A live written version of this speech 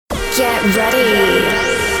Get ready.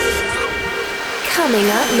 Coming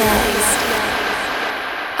up next.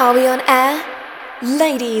 Are we on air?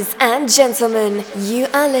 Ladies and gentlemen, you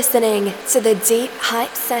are listening to the Deep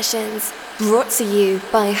Hype Sessions, brought to you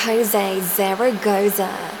by Jose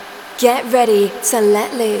Zaragoza. Get ready to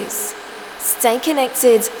let loose. Stay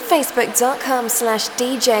connected,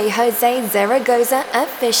 facebook.com/DJ Jose Zaragoza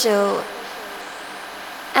official.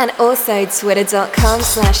 And also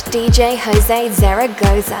twitter.com/DJ Jose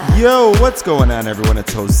Zaragoza. Yo, what's going on, everyone?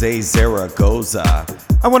 It's Jose Zaragoza.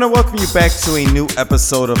 I want to welcome you back to a new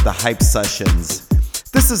episode of the Hype Sessions.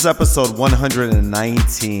 This is episode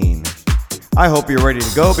 119. I hope you're ready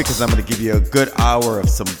to go because I'm going to give you a good hour of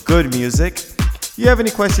some good music. If you have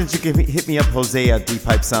any questions, you can hit me up, Jose at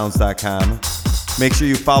deephypesounds.com. Make sure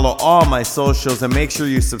you follow all my socials and make sure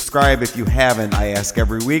you subscribe if you haven't. I ask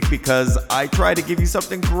every week because I try to give you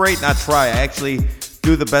something great. Not try, I actually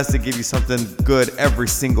do the best to give you something good every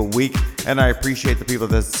single week. And I appreciate the people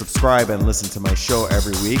that subscribe and listen to my show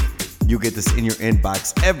every week. You get this in your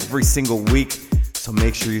inbox every single week. So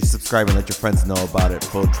make sure you subscribe and let your friends know about it.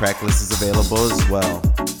 Full Tracklist is available as well.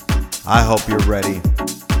 I hope you're ready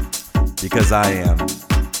because I am.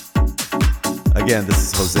 Again, this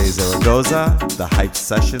is Jose Zaragoza, The Hype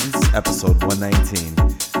Sessions, episode 119.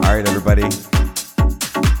 All right, everybody.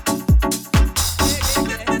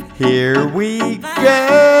 Here we go.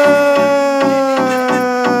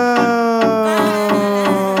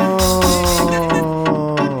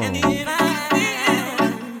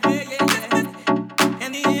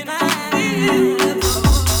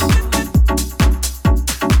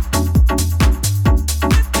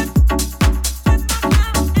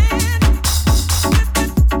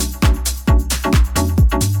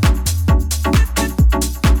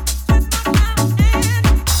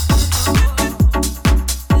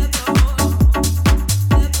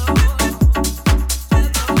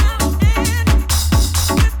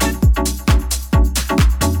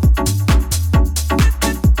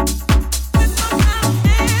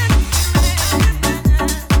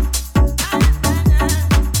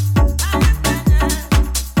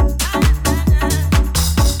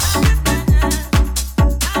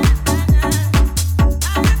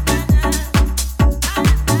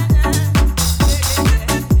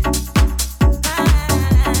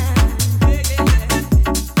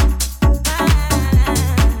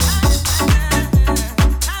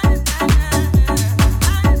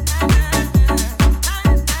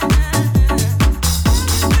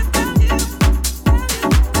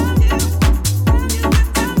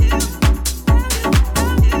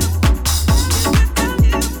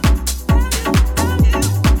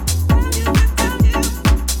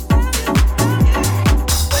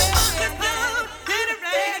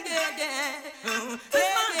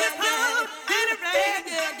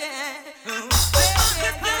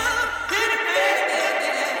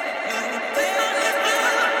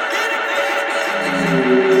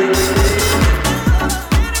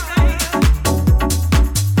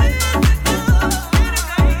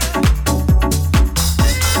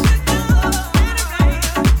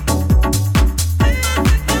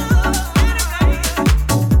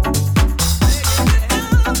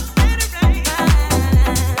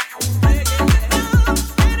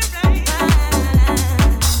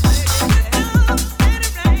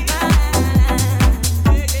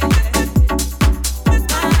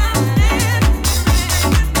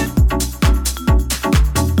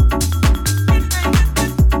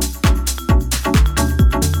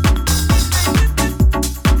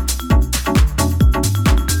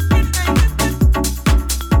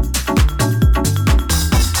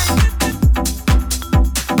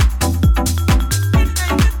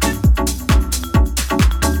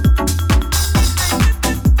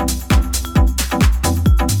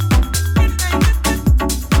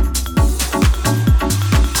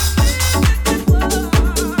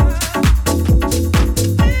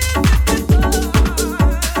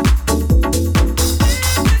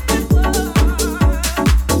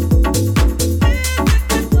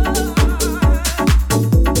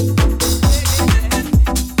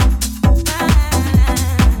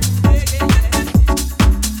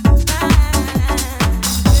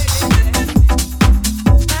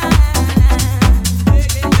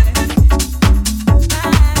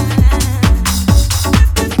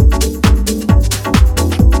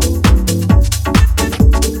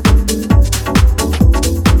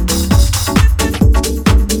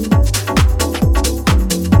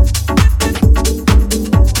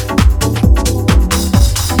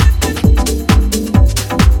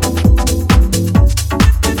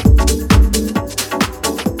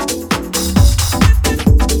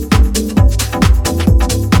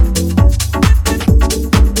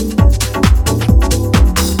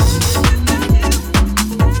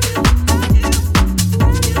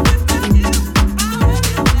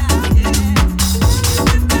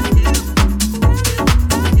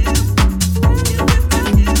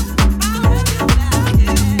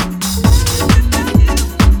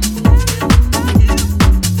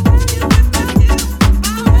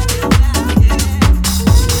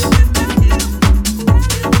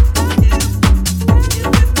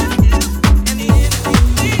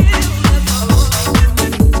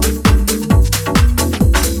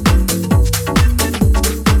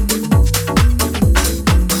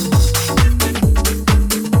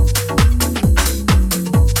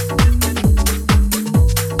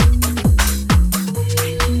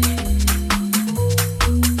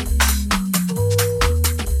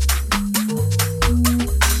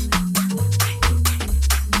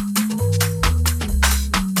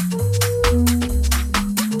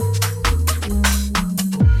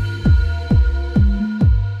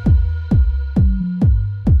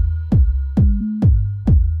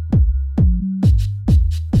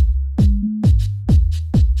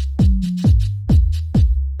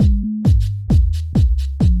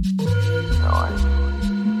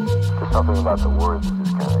 something about the words that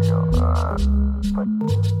just kind of go, but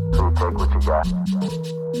so you take what you got and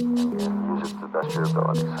use it to the best of your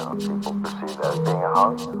ability. So if people perceive that as being a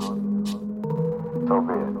hug, so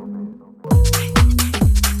be it.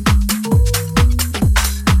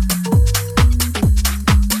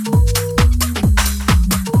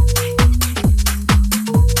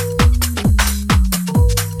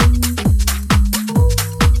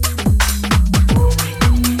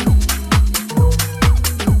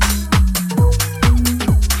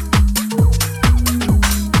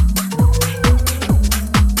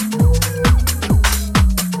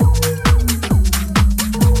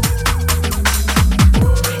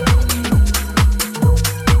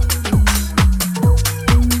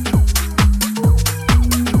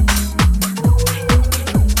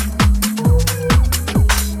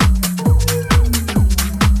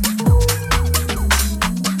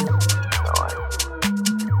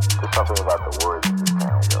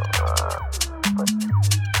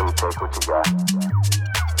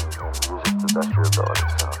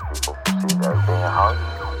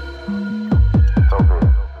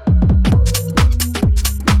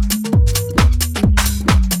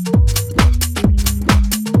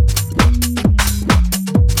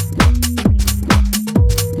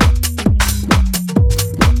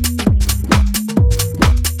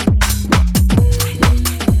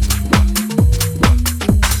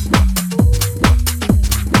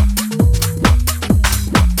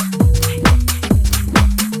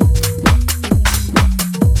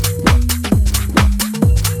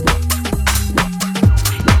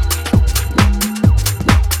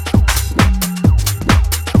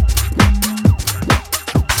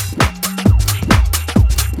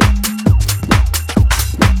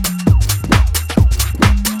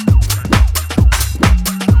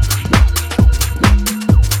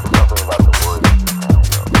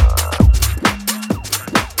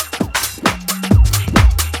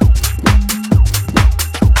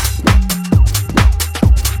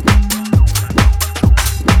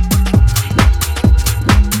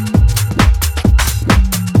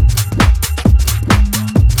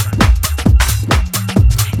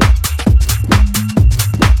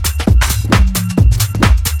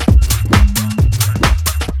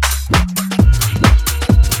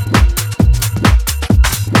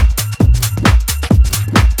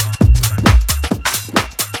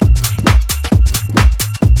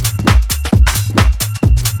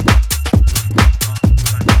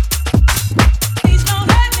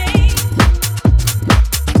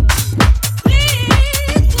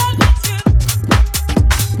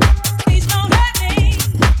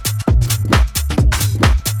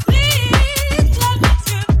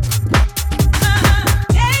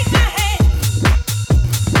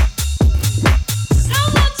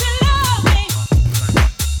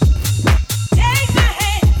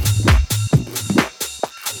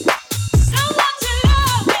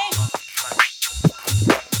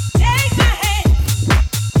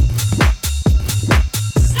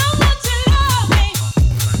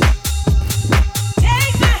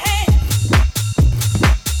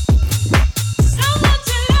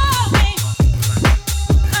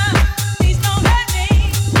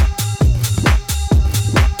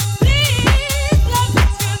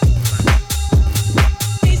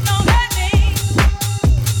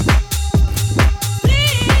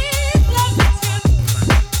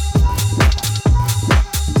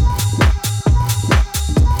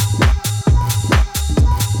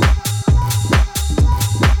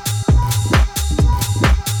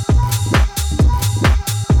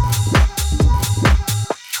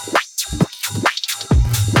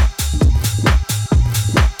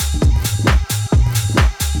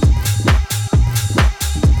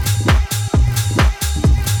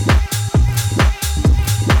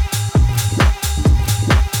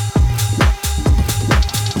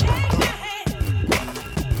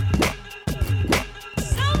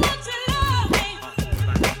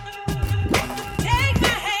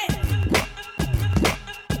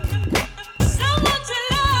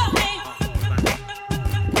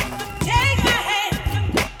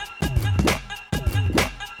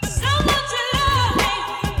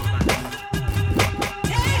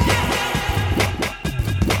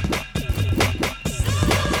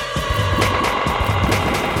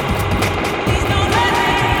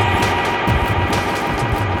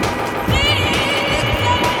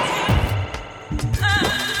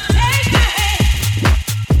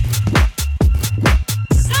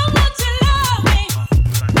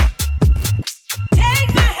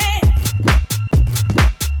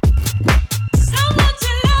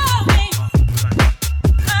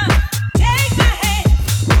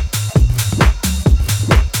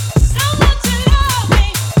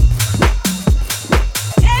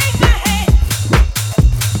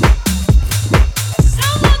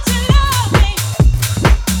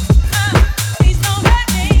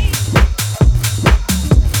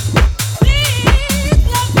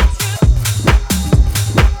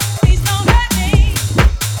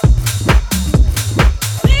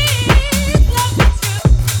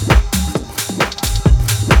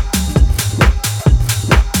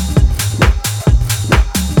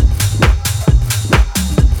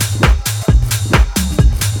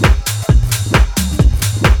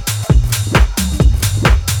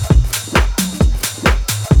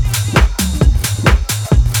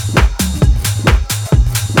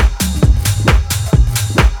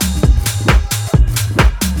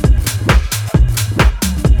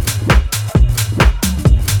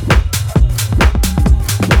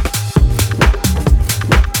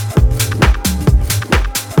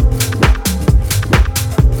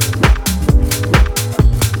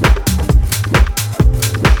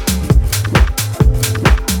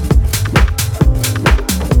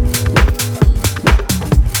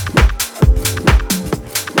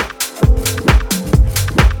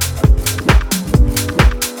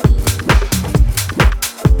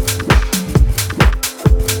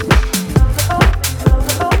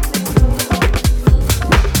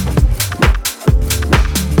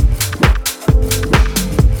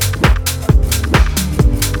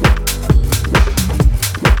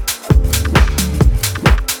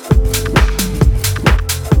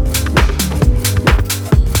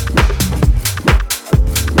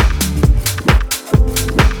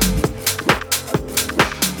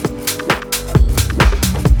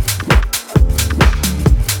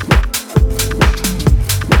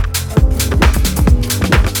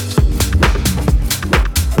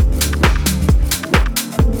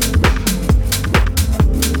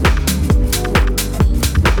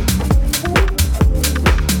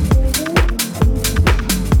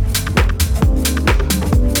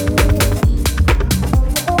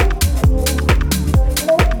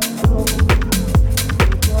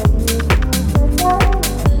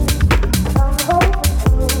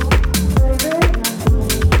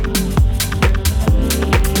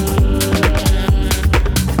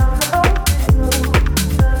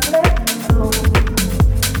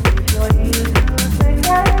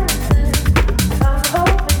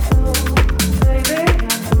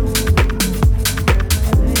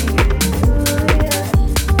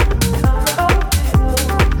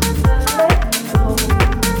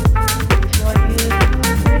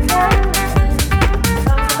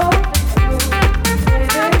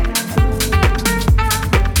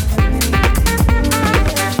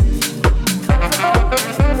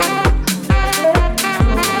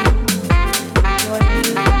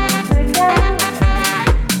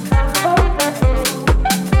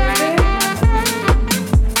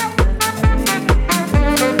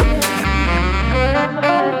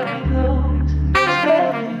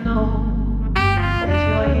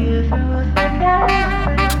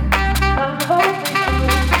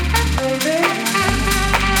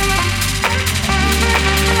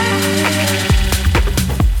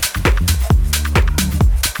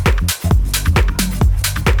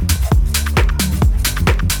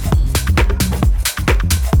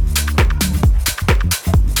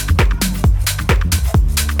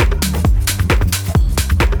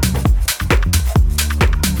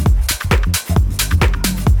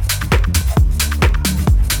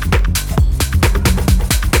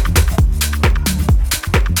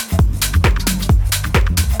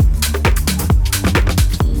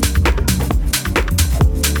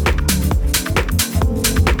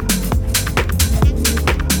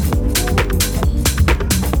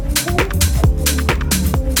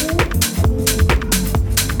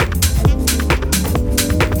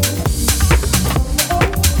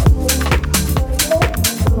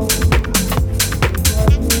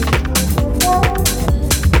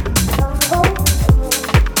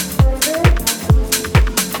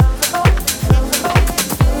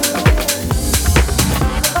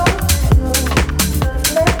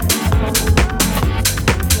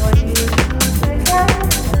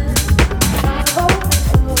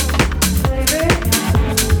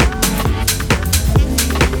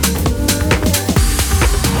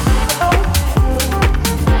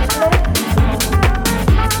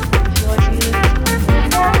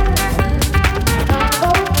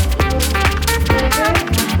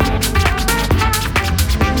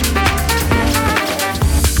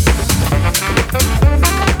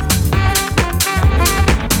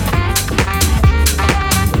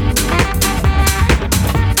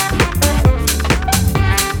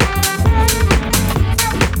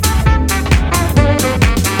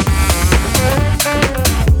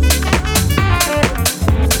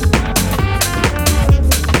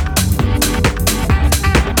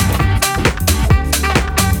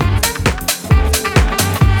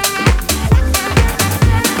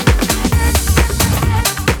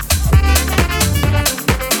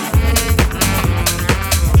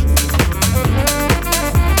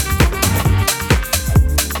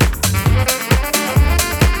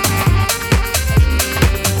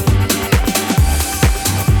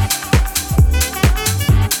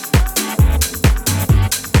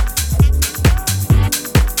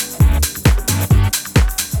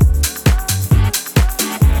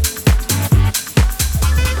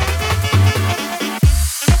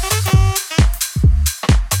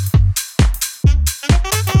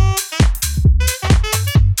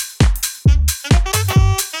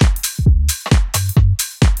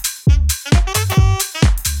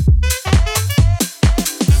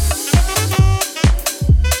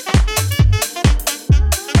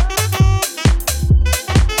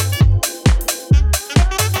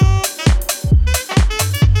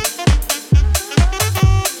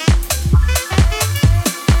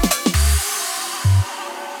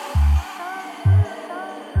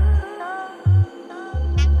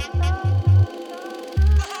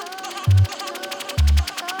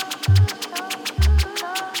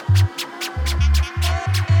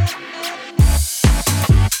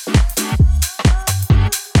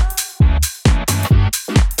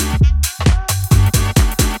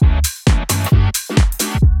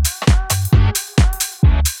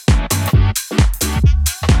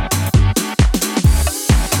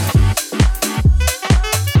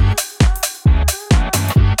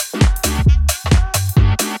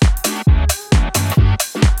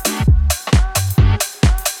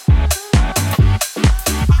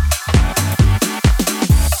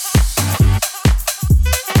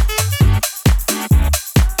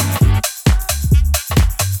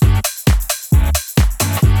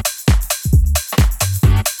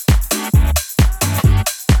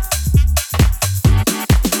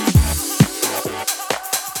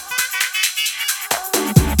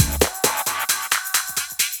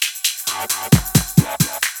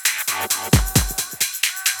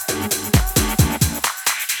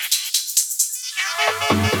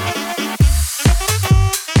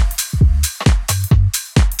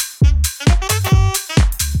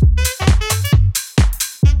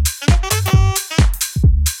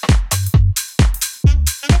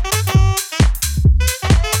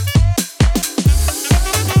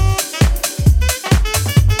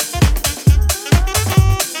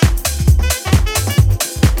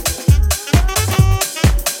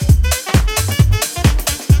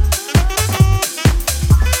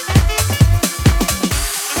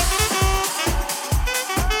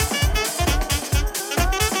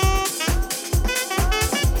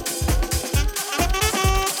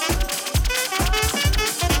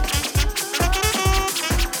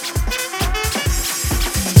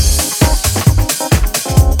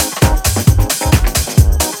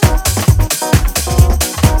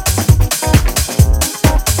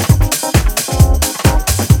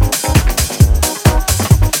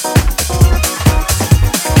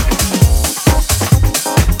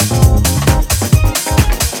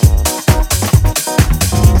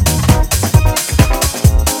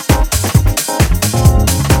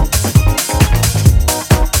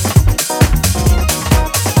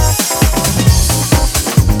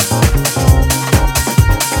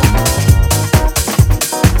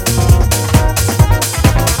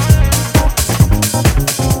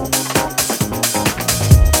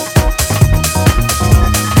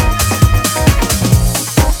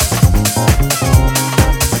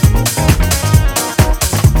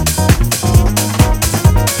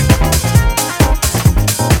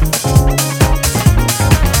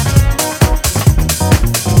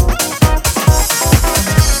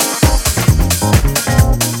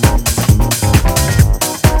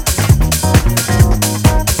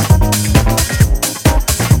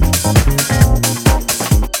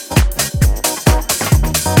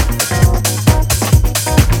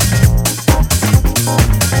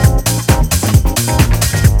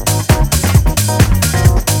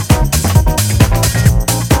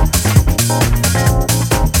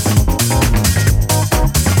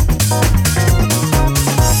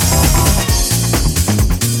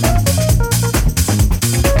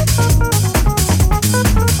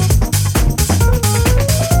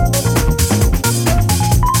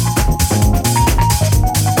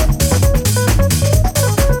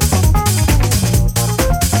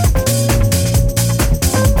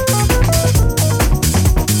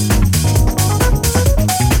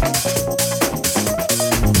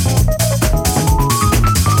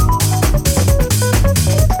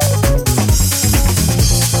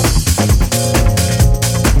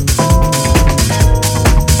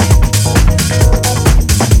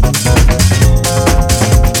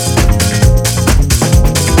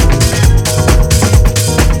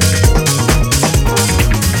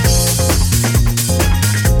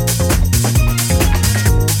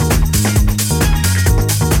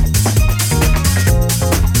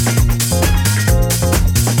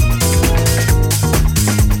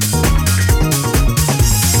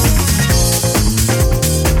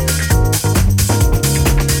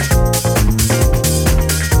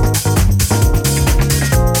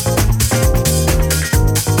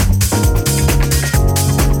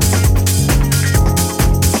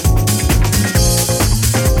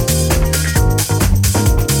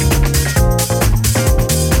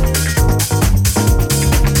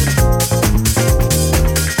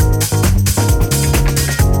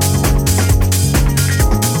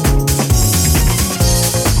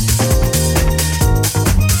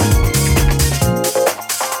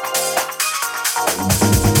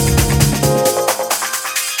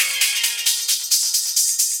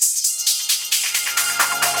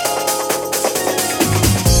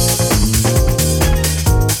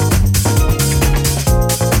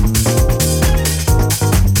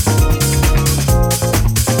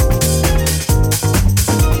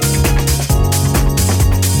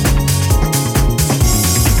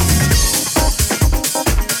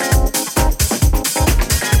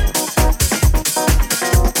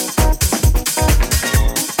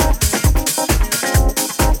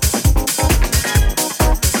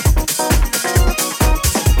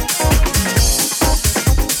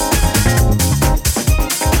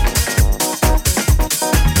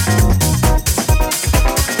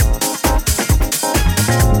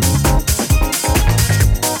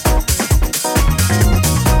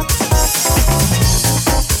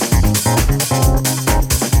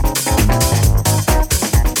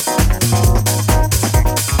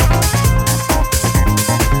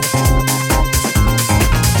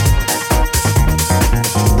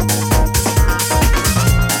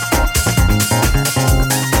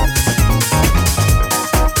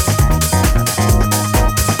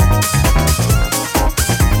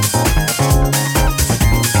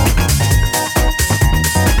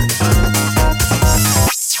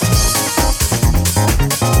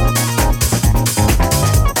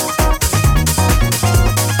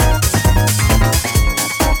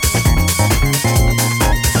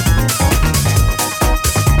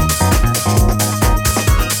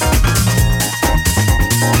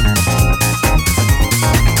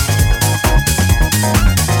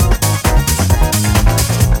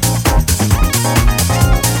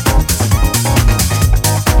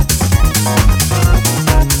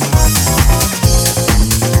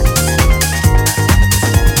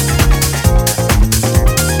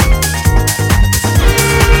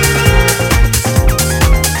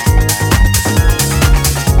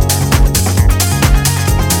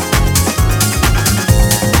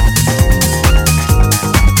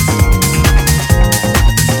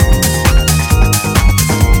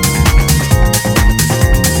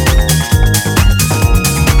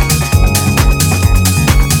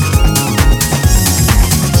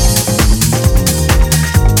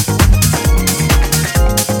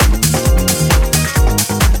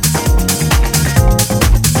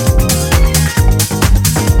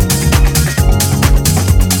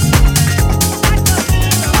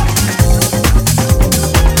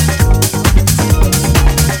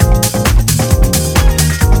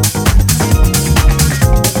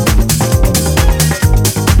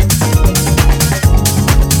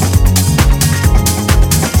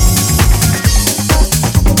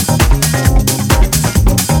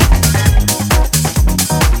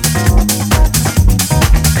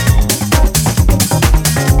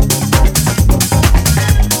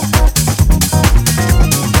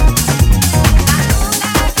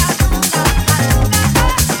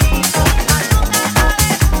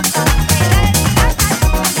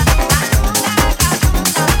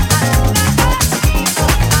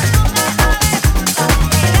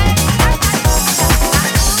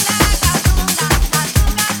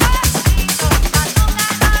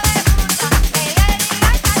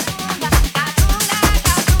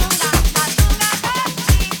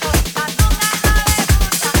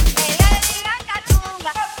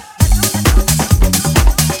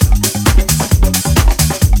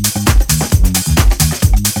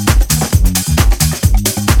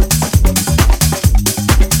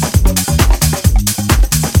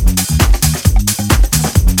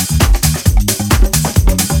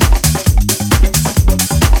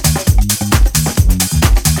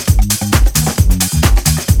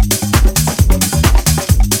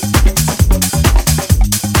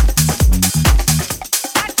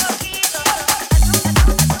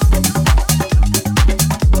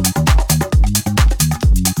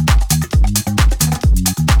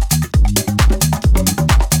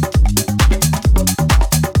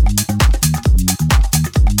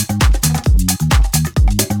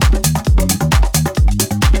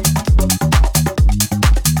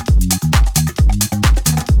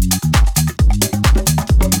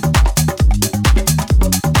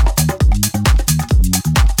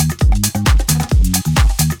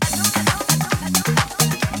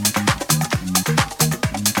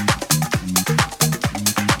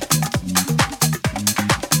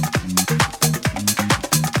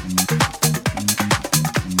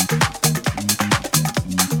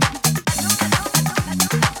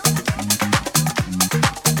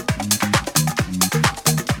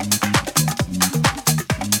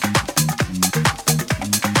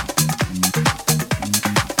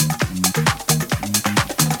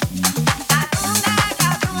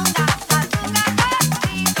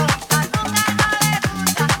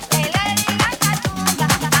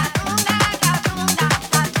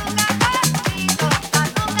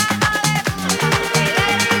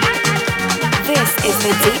 is the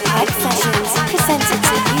Deep Hype Sessions, presented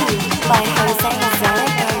to you by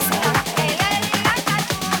Zaragoza.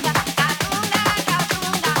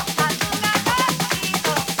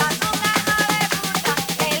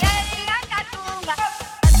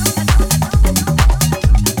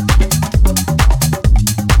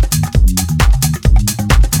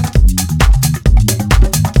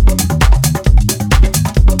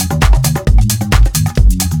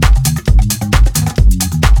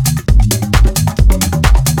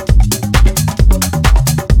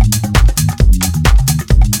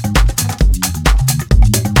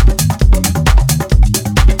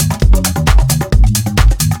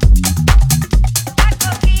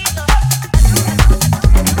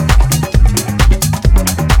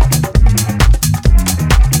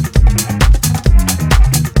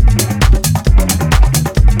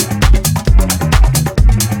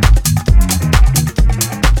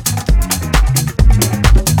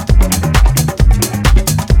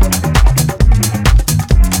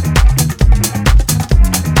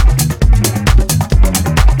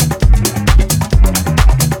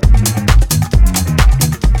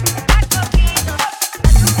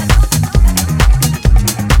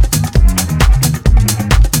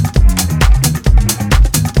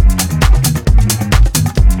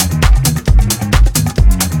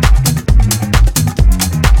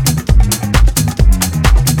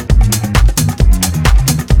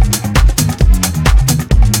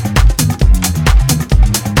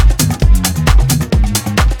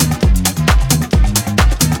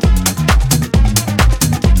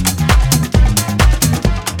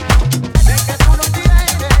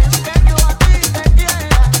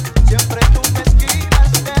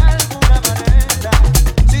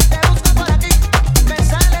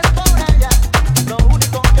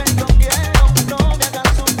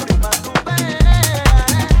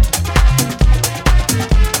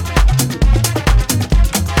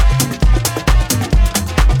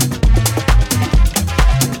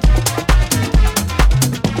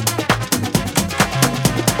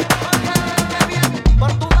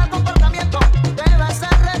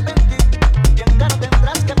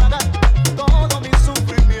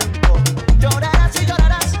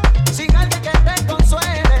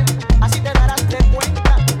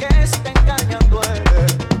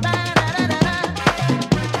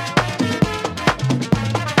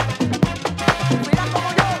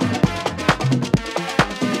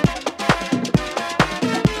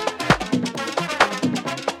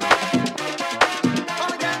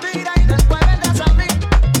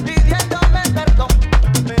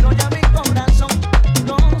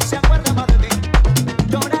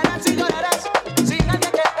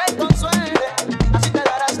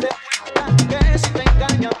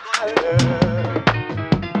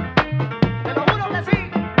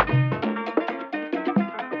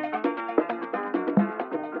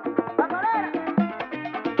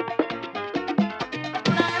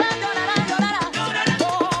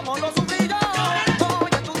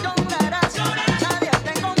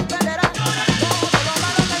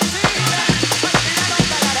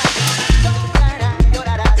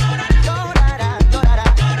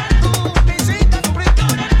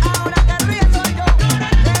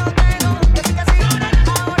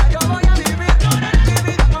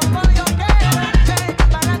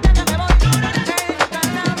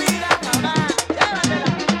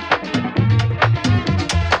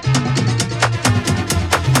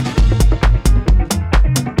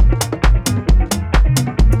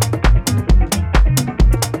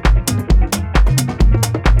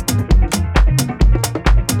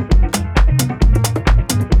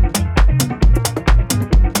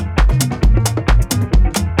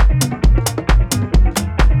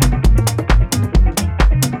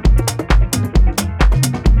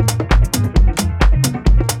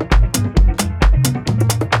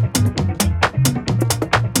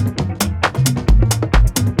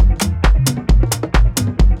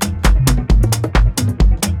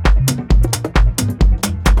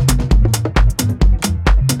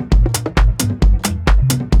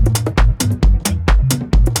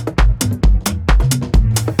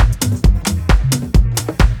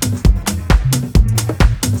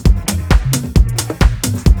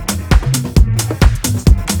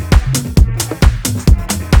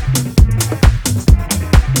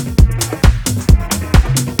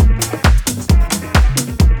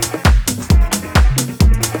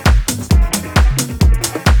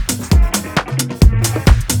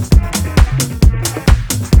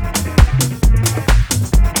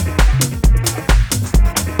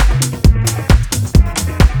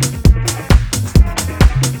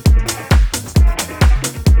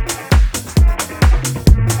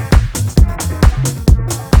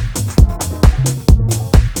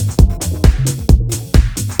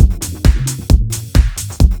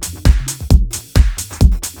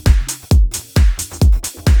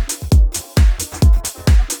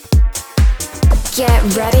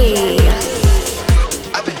 Get ready.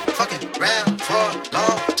 I've been fucking around for a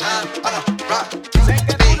long time on a rock through space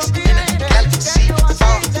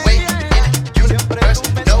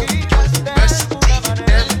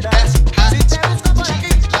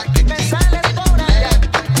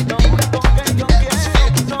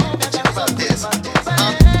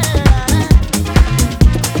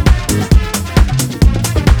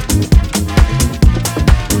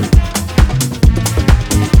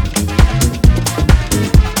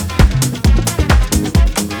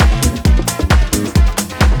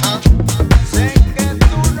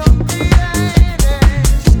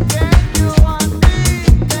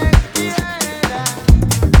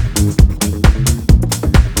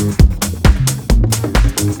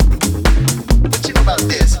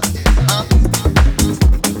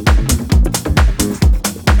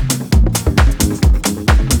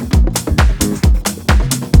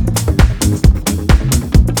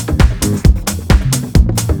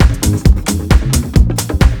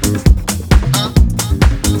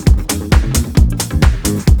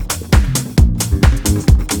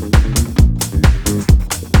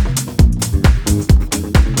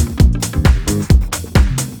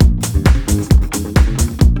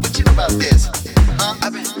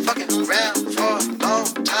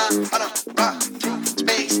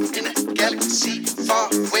in a galaxy far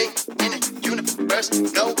away in a universe,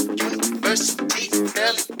 no university,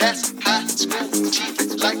 barely past high school, cheap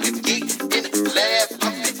like a geek in a lab,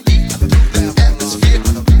 atmosphere,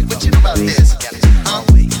 think about this,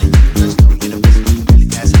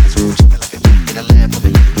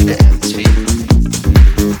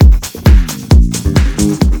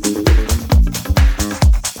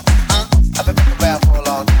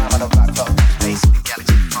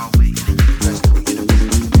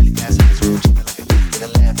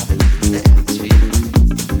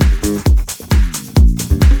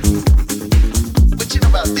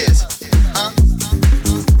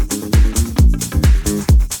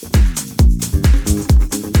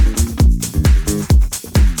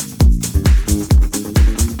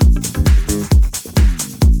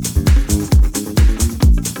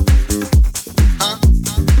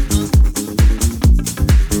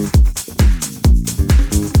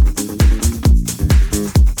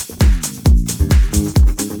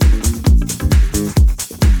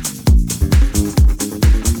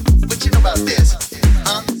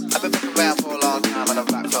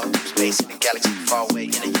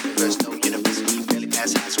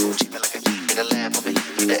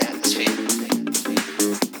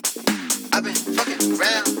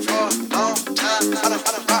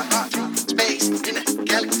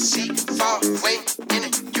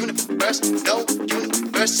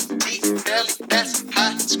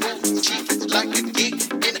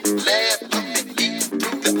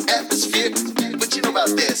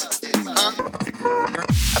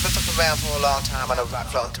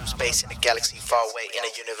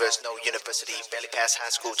 high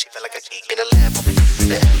school, cheaping like a geek in a lab, in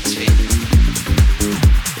the atmosphere.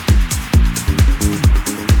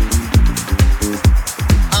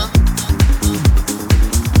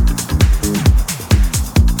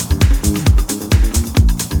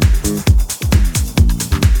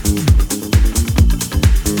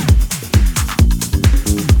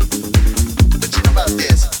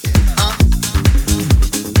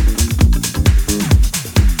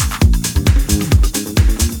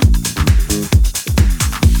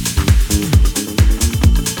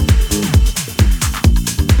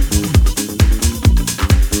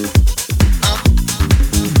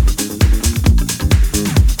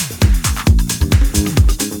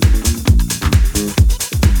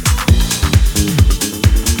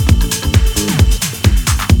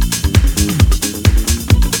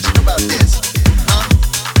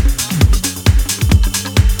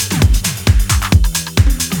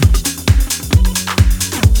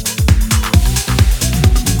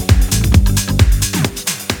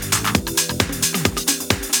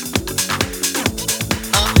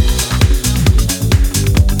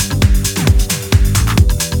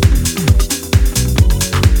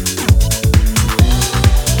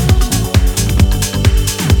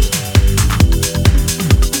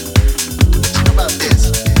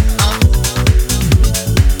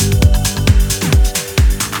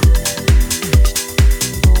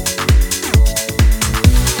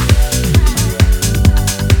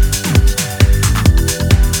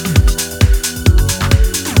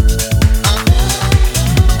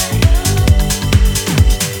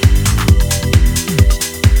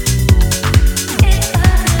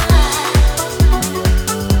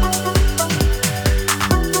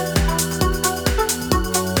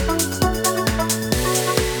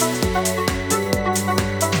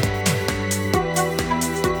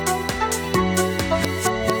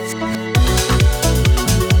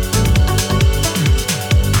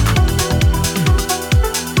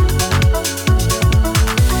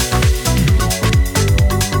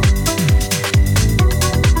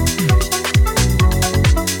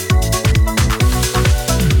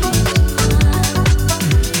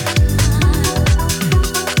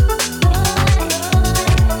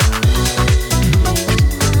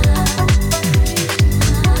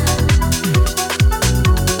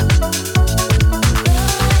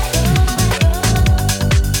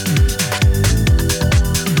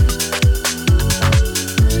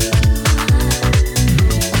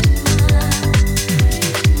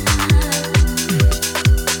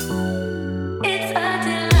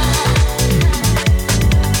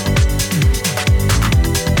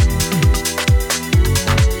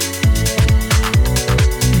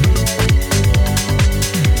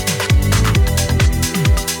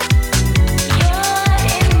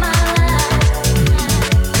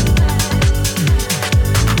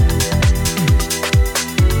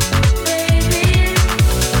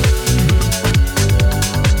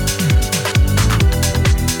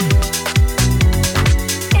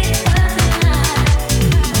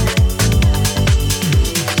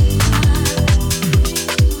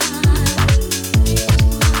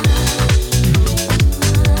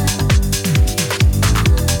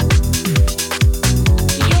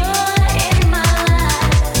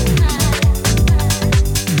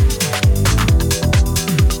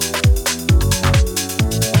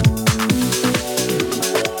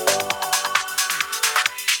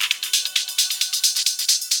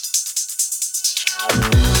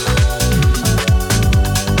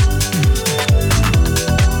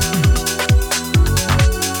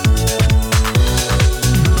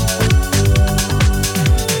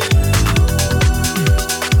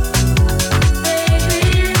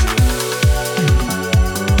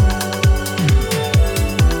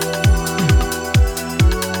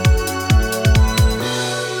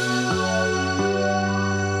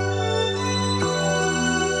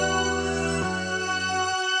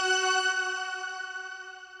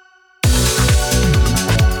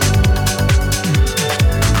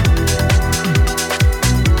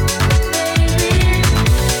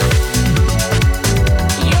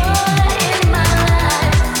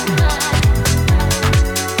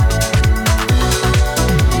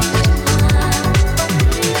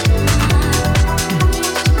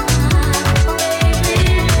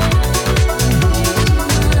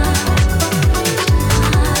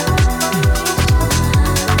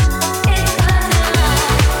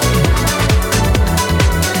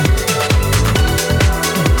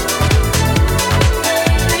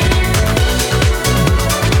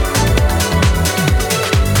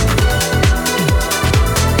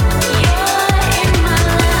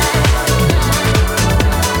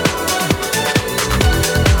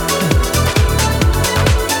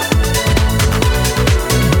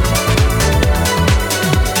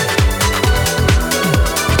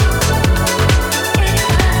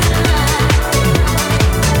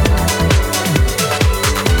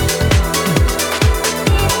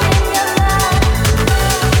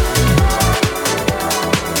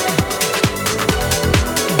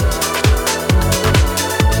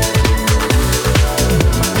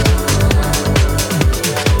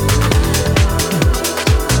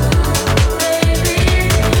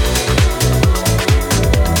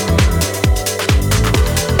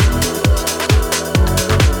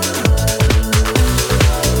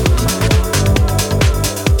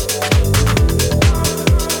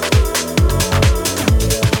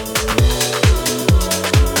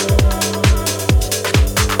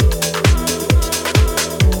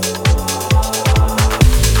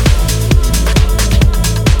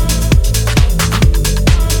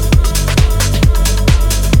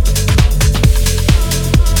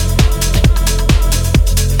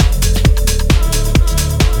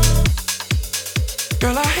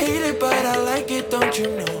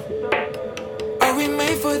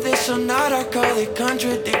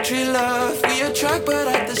 contradictory love. We attract, but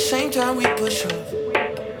at the same time we push off.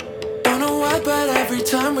 Don't know why, but every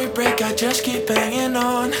time we break, I just keep hanging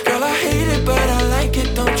on. Girl, I hate it, but I like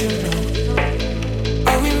it, don't you know?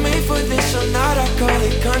 Are we made for this or not? I call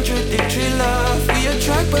it contradictory love. We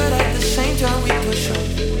attract, but at the same time we push off.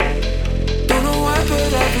 Don't know why,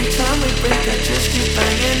 but every time we break, I just keep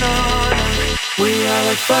hanging on. We are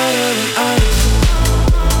like fire and ice,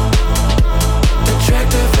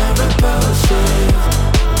 attractive and repulsive.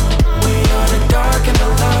 We are the dark and the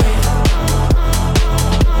light,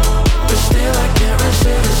 but still I can't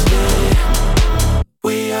resist it.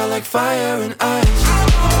 We are like fire and ice.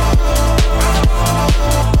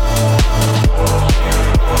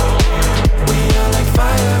 We are like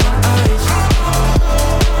fire and ice.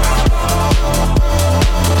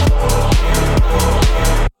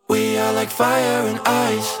 We are like fire and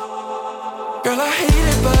ice. Girl, I hate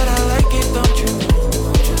it, but I like it, don't you know?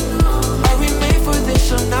 Are we made for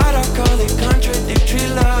this or not? I call it contradictory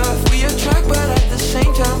love. We attract, but at the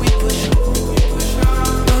same time we push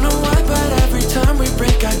on. Don't know why, but every time we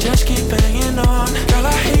break, I just keep hanging on. Girl,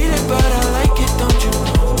 I hate it, but I like it, don't you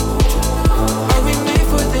know? Are we made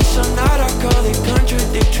for this or not? I call it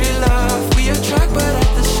contradictory love. We attract, but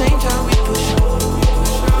at the same time we push on.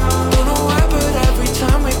 Don't know why, but every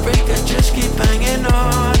time we break, I just keep hanging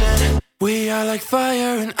on. And we are like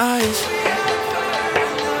fire and ice,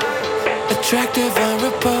 attractive and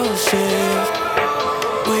repulsive.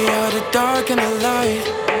 We are the dark and the light,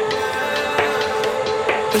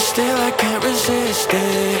 but still I can't resist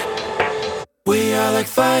it. We are like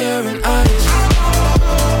fire and ice,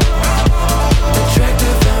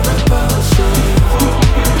 attractive and repulsive.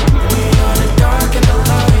 We are the dark and the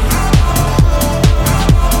light,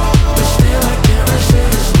 but still I can't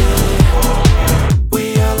resist it. We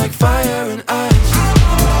are like fire and ice.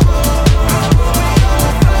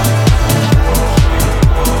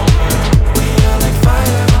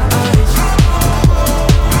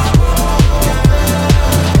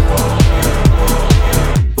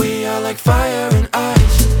 Like fire and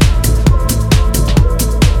ice.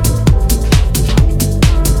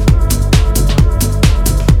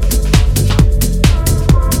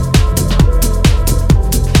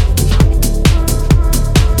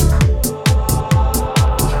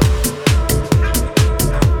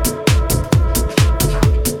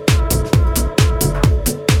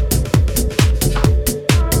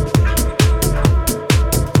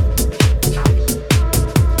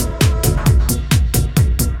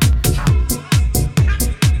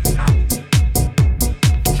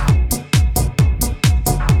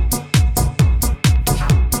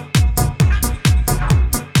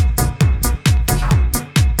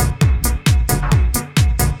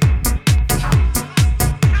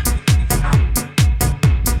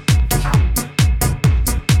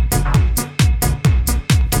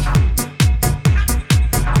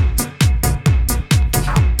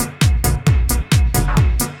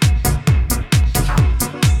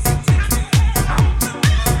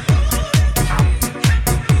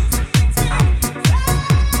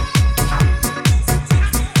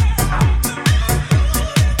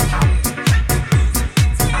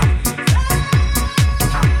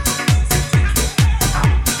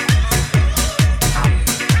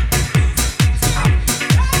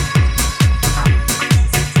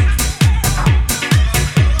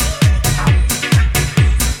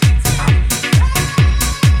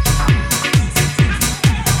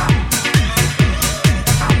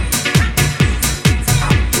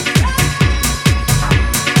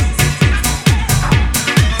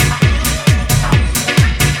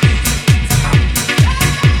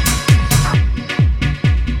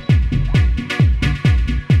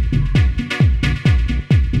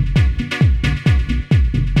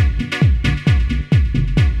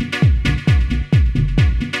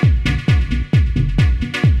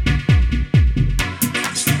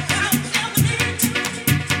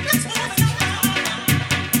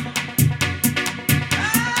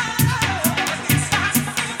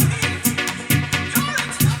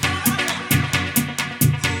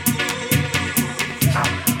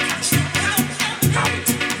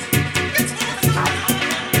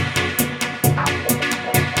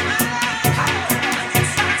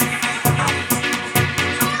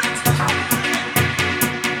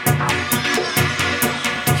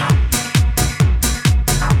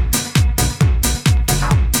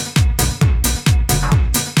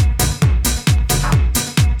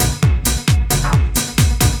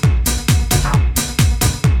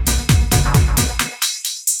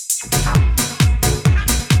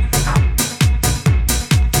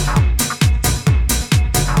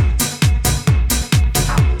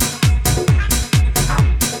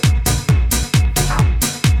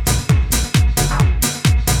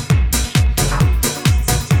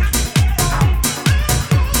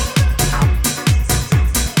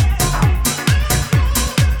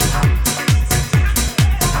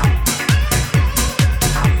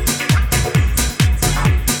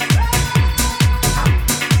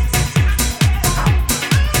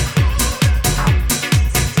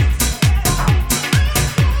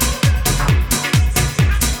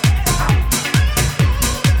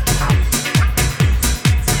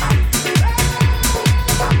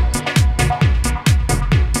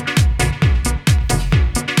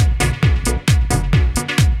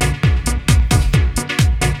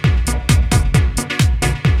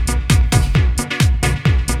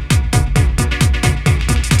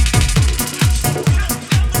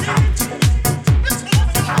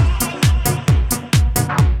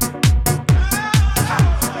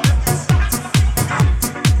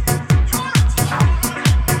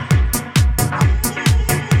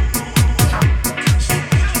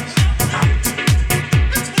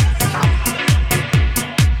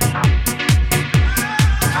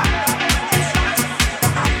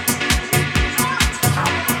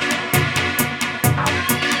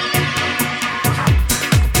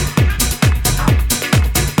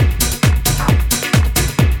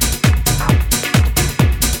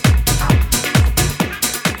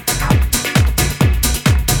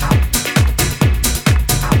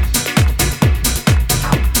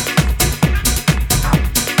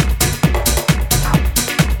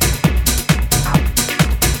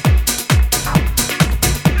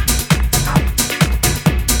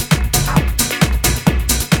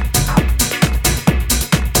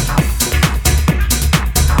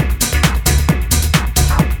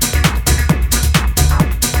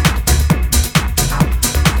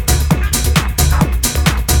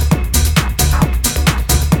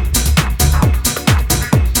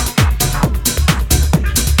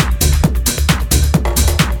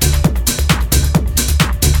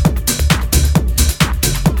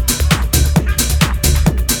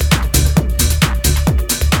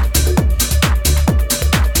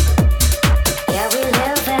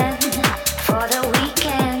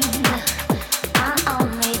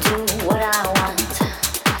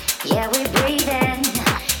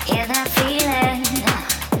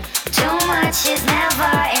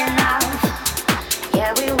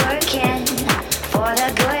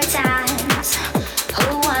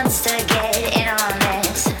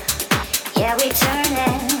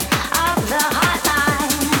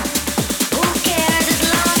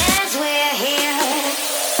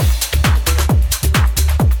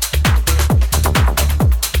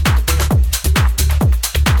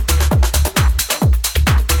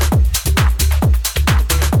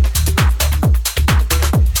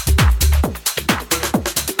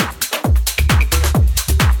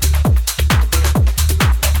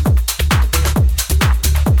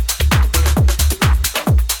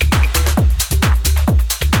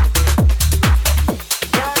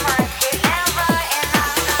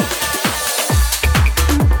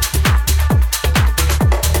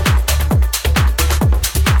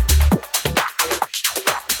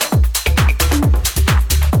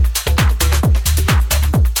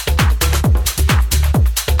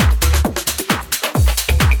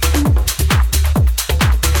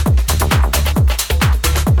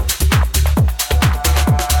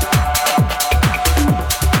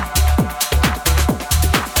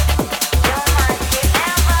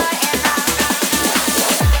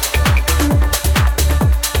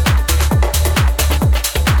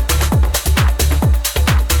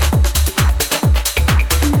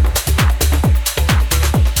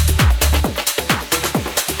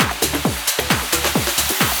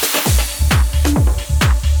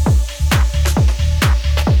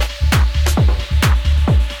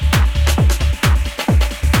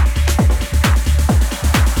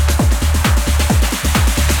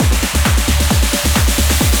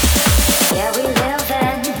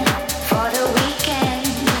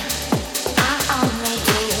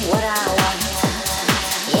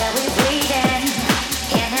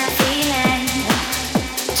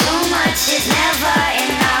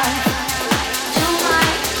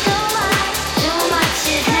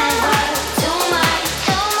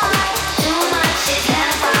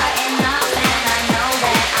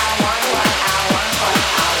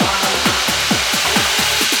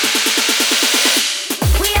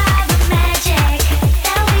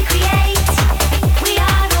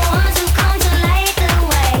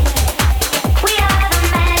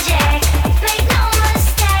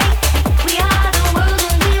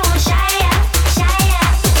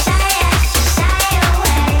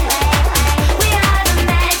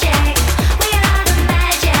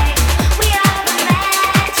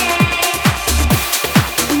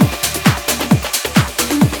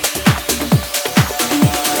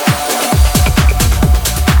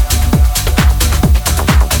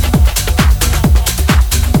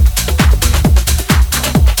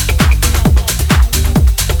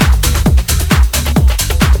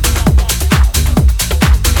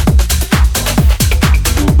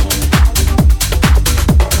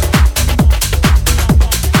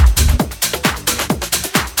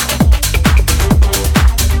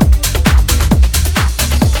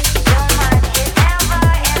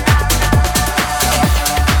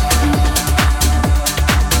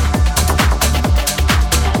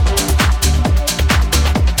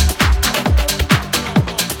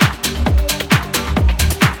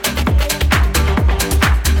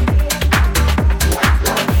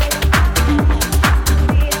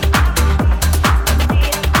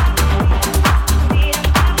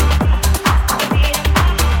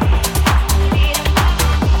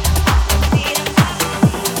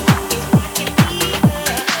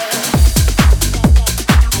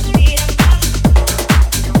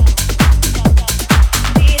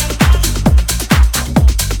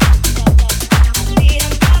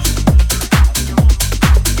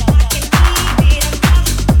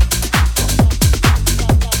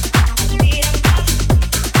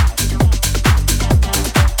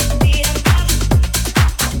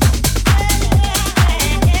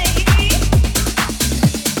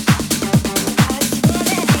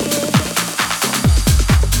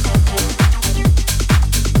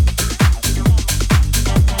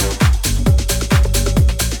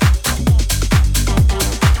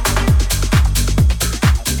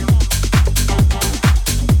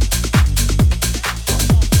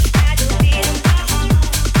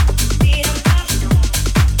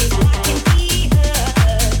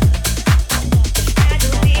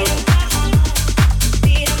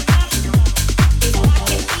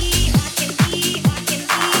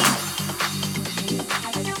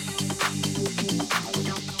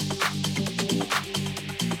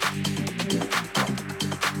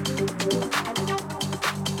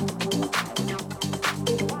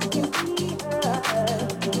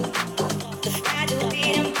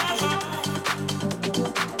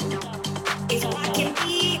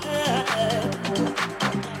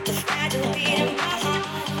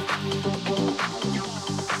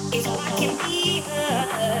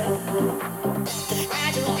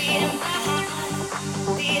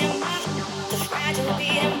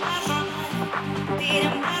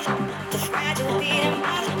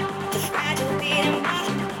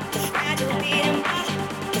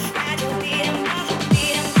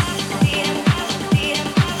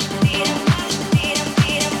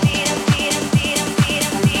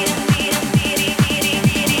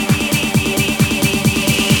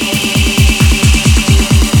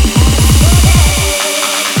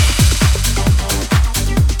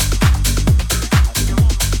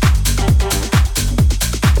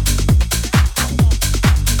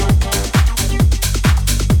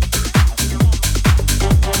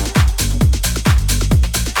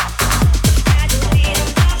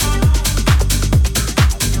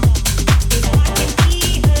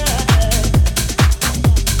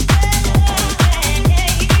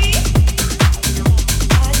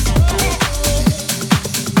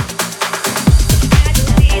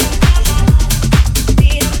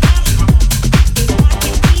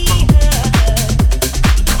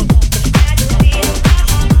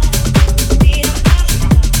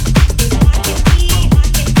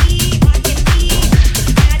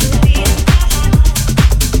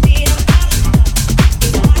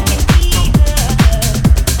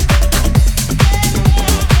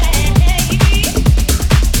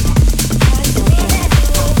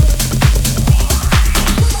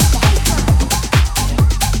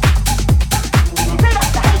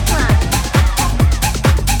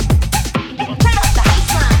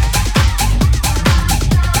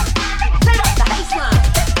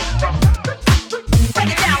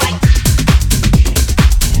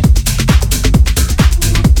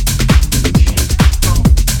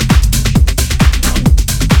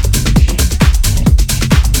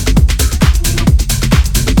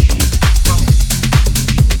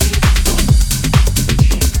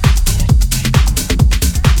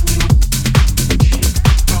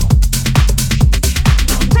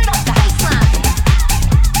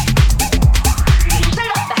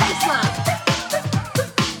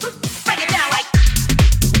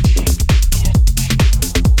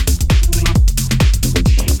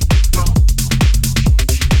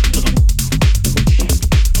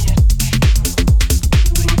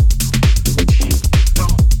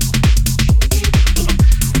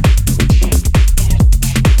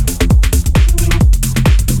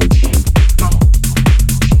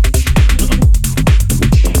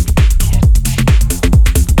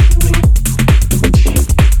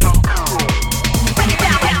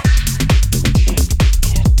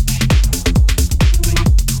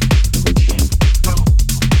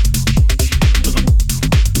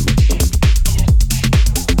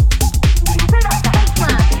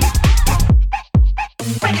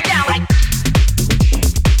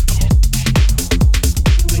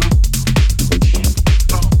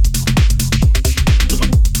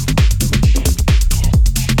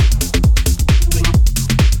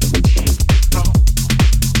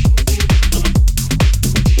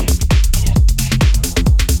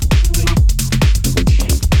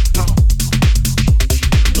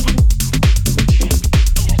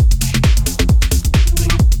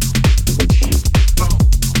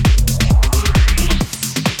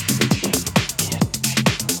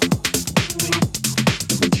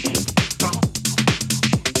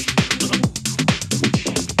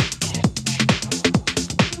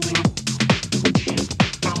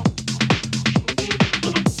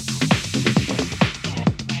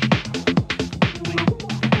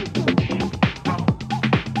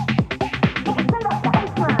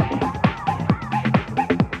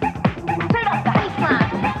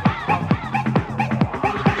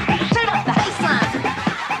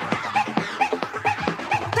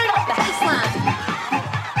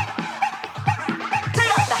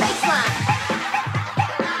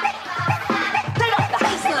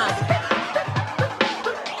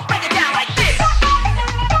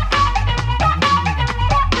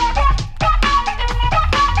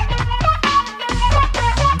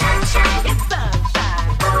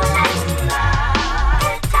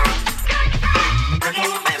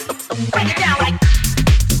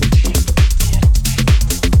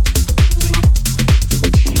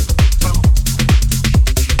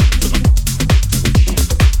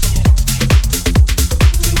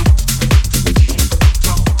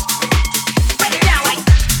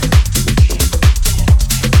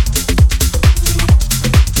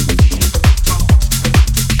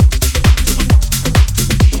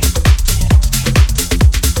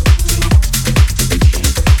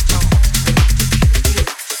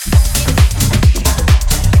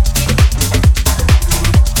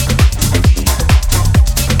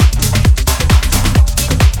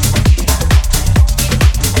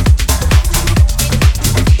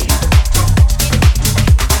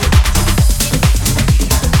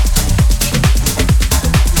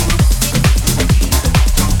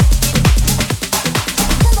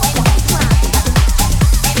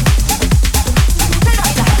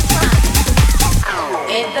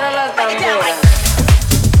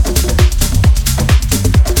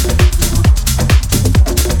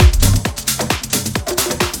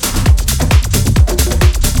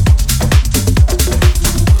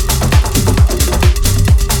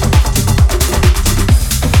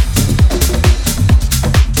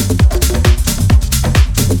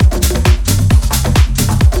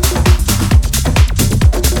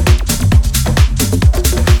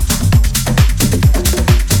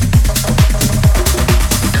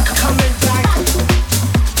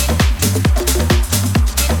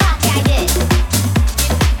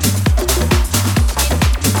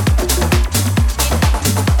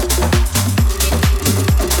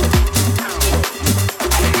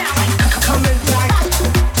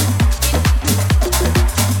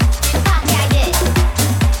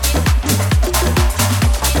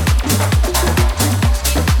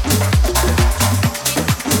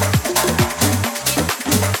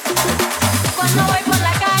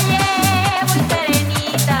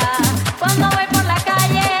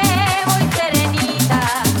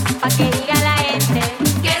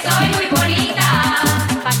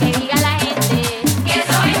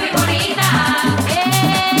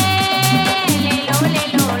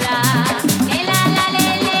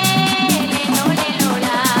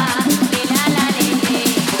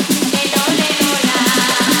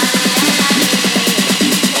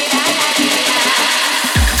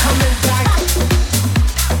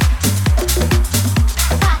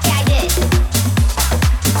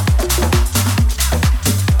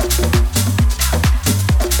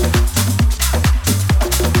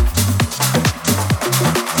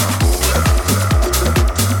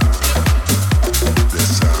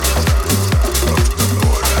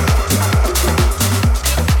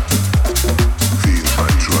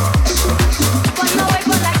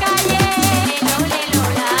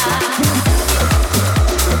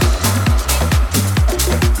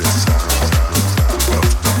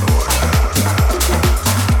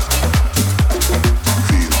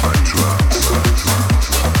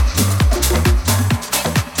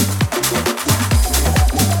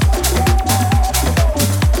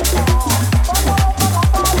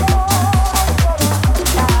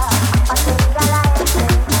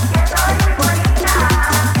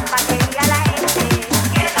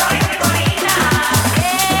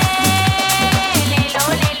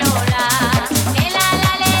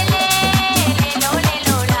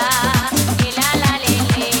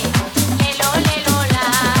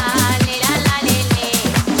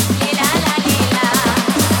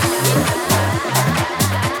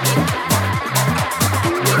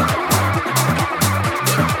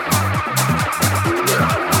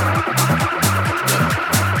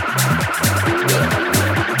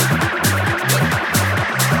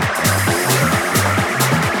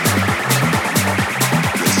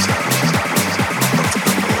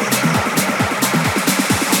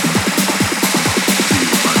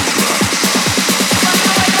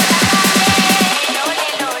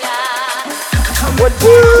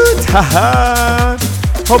 Woot! Haha!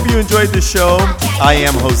 Hope you enjoyed the show. I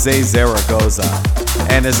am Jose Zaragoza.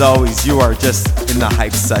 And as always, you are just in the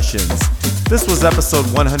Hype Sessions. This was episode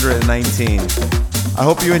 119. I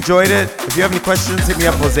hope you enjoyed it. If you have any questions, hit me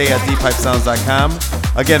up, Jose@deephypesounds.com.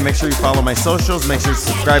 Again, make sure you follow my socials. Make sure to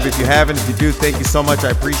subscribe if you haven't. If you do, thank you so much. I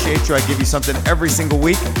appreciate you. I give you something every single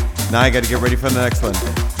week. Now I got to get ready for the next one.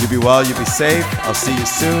 You be well, you be safe. I'll see you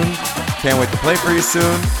soon. Can't wait to play for you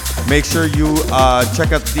soon. Make sure you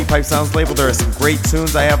check out the Deep Hype Sounds label. There are some great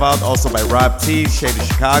tunes I have out, also by Rob T, Shade of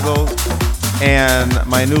Chicago. And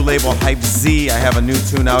my new label, Hype Z, I have a new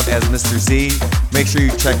tune out as Mr. Z. Make sure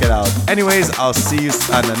you check it out. Anyways, I'll see you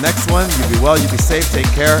on the next one. You be well, you be safe, take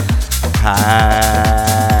care.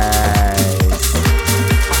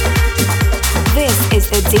 Peace. This is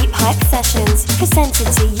the Deep Hype Sessions, presented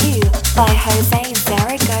to you by Jose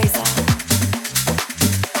Zaragoza.